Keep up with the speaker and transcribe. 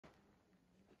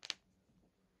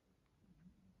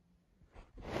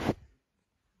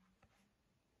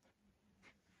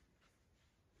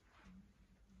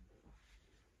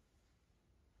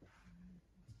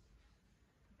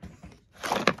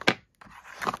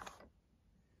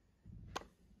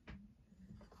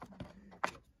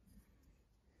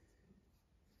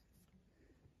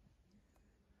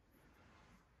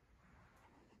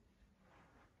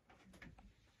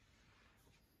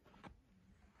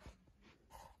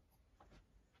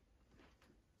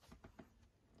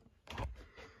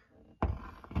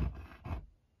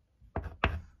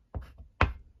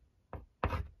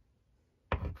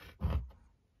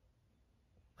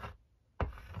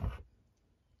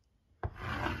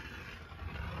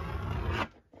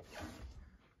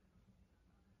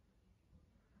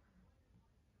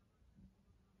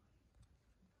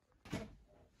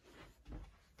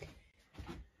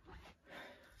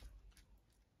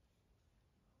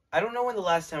I don't know when the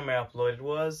last time I uploaded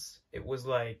was. It was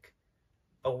like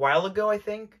a while ago, I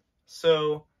think.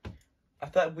 So I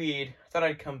thought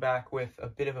I'd come back with a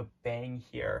bit of a bang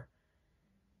here.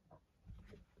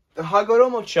 The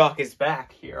hagoromo chalk is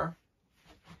back here.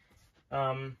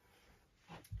 And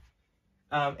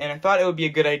I thought it would be a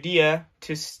good idea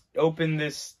to open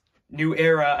this new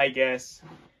era, I guess,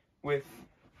 with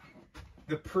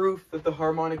the proof that the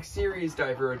harmonic series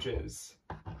diverges.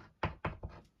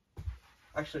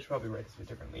 Actually, I should probably write this a bit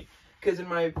differently. Because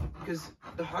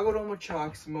the hagoromo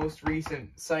chalk's most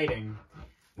recent citing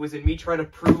was in me trying to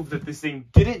prove that this thing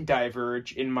didn't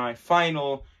diverge in my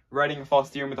final writing a false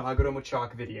theorem with the hagoromo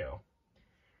chalk video.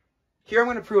 Here I'm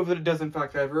going to prove that it does in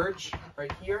fact diverge,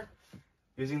 right here,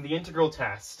 using the integral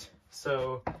test.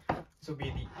 So this will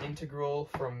be the integral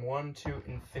from 1 to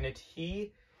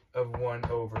infinity of 1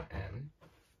 over n.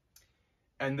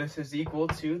 And this is equal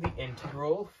to the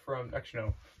integral from, actually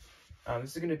no,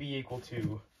 this is going to be equal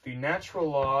to the natural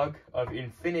log of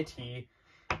infinity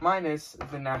minus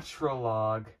the natural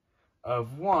log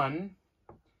of 1,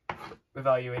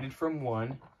 evaluated from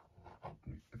 1,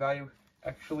 evaluated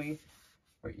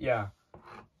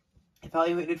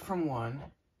from 1,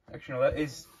 actually no, that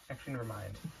is, actually never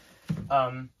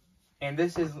mind. And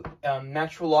this is,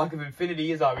 natural log of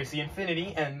infinity is obviously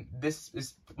infinity, and this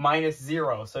is minus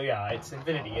 0, so yeah, it's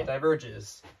infinity, it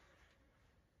diverges.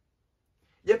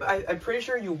 Yep, I'm pretty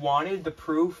sure you wanted the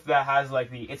proof that has, like,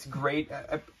 it's great,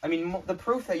 I mean, the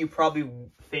proof that you probably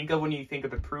think of when you think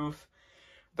of the proof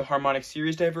the harmonic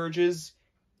series diverges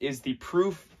is the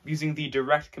proof using the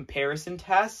direct comparison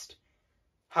test.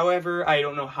 However, I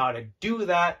don't know how to do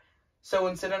that, so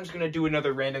instead I'm just going to do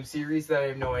another random series that I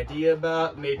have no idea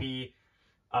about, maybe,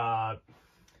 from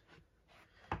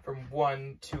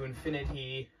 1 to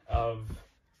infinity of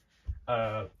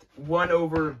 1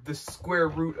 over the square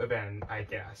root of n, I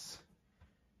guess.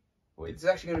 Wait, it's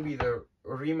actually going to be the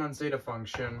Riemann zeta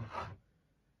function.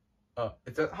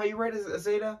 Is that how you write a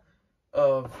zeta?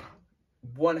 Of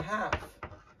 1/2.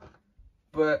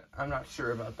 But I'm not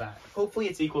sure about that. Hopefully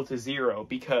it's equal to 0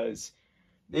 because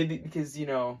you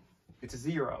know, it's a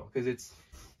 0 because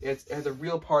it has a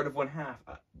real part of 1/2.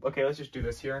 Okay, let's just do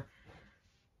this here.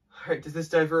 All right, does this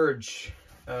diverge?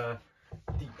 The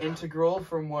integral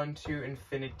from 1 to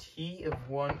infinity of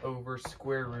 1 over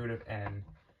square root of n.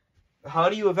 How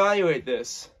do you evaluate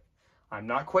this? I'm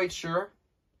not quite sure.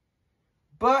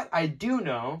 But I do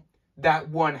know that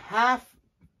 1/2,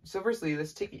 so firstly,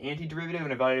 let's take the antiderivative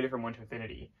and evaluate it from 1 to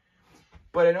infinity.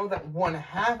 But I know that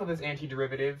 1/2 of this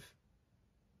antiderivative,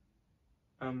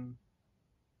 I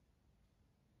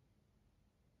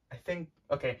think,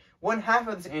 okay, 1/2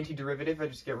 of this antiderivative, I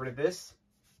just get rid of this,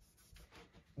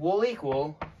 will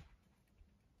equal,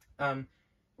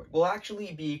 will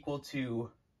actually be equal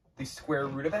to the square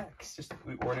root of x, just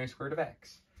the ordinary square root of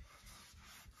x.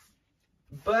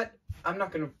 But I'm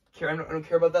not going to care, I don't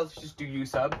care about that, let's just do u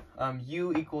sub.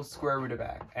 U equals square root of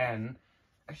n.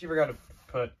 Actually forgot to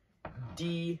put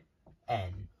dn.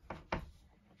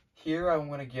 Here I'm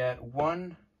going to get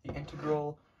the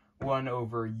integral 1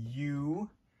 over u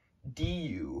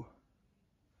du.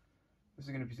 This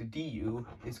is going to be, so du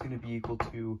is going to be equal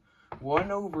to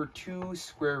 1 over 2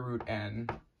 square root n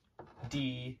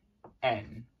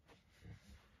dn.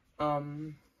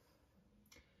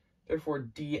 Therefore,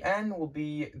 dn will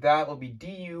be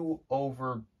du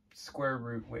over square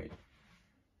root,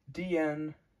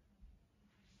 dn,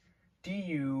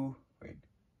 du, if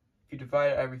you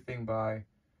divide everything by,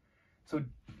 so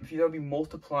if that would be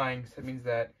multiplying, so that means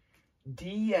that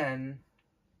dn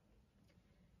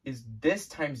is this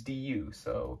times du,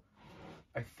 so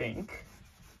I think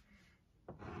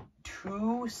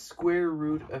 2 square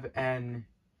root of n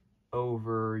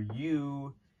over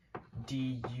u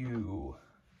du.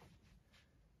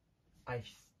 I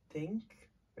think,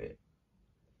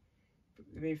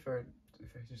 maybe if I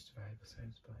just divide both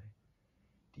sides by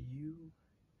du,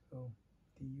 so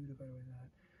du divided by that,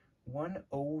 1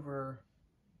 over,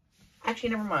 actually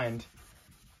never mind.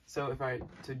 So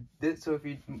if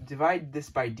you divide this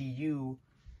by du,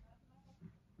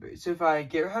 so if I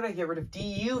get, how do I get rid of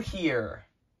du here?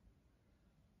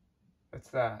 That's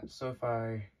that. So if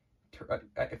I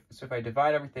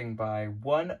divide everything by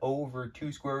 1 over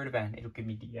 2 square root of n, it'll give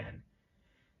me dn.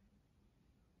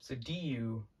 So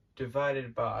du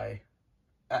divided by,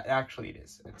 actually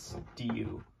it's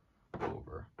du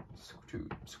over 2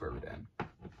 square root n.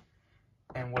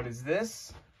 And what is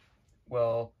this?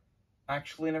 Well,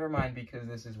 actually never mind, because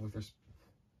this is with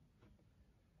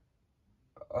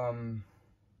I'm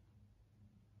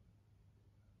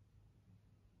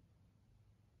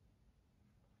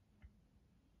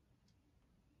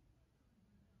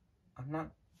not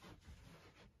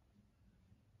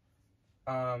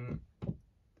n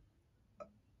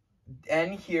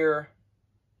here,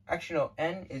 actually no,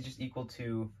 n is just equal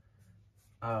to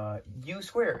u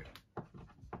squared.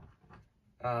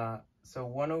 So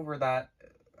 1 over that,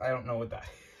 I don't know what that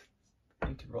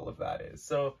integral of that is.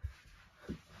 So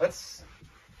let's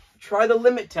try the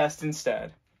limit test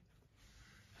instead.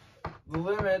 The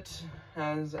limit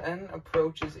as n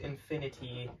approaches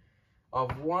infinity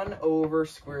of 1 over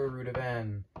square root of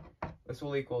n. This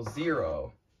will equal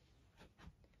 0.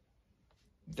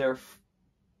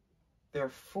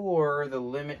 Therefore, the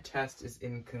limit test is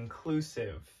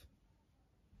inconclusive.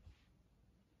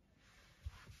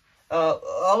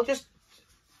 I'm just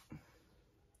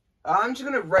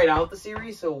going to write out the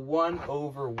series. So 1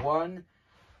 over 1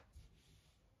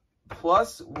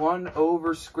 plus 1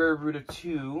 over square root of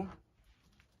 2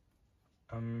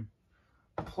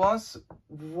 plus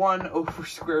 1 over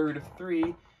square root of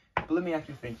 3. But let me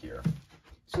actually think here.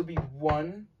 So it'll be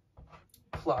 1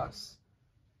 plus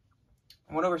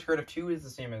 1 over square root of 2 is the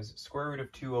same as square root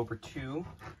of 2 over 2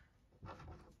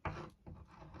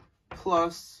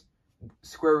 plus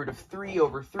square root of 3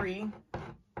 over 3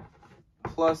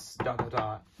 plus dot dot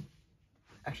dot.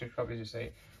 Actually, I'd probably just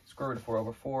say square root of 4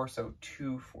 over 4, so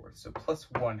 2/4. So plus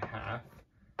 1/2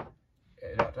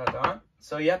 dot dot dot.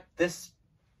 So yep, this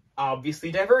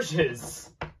obviously diverges.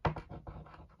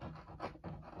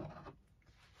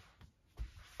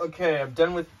 Okay, I'm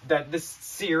done with this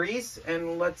series,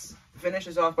 and let's finish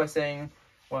this off by saying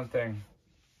one thing.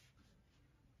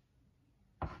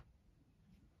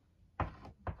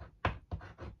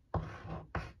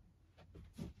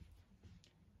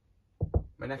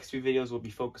 My next 2 videos will be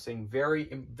focusing very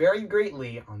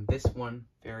greatly on this one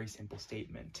very simple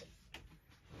statement.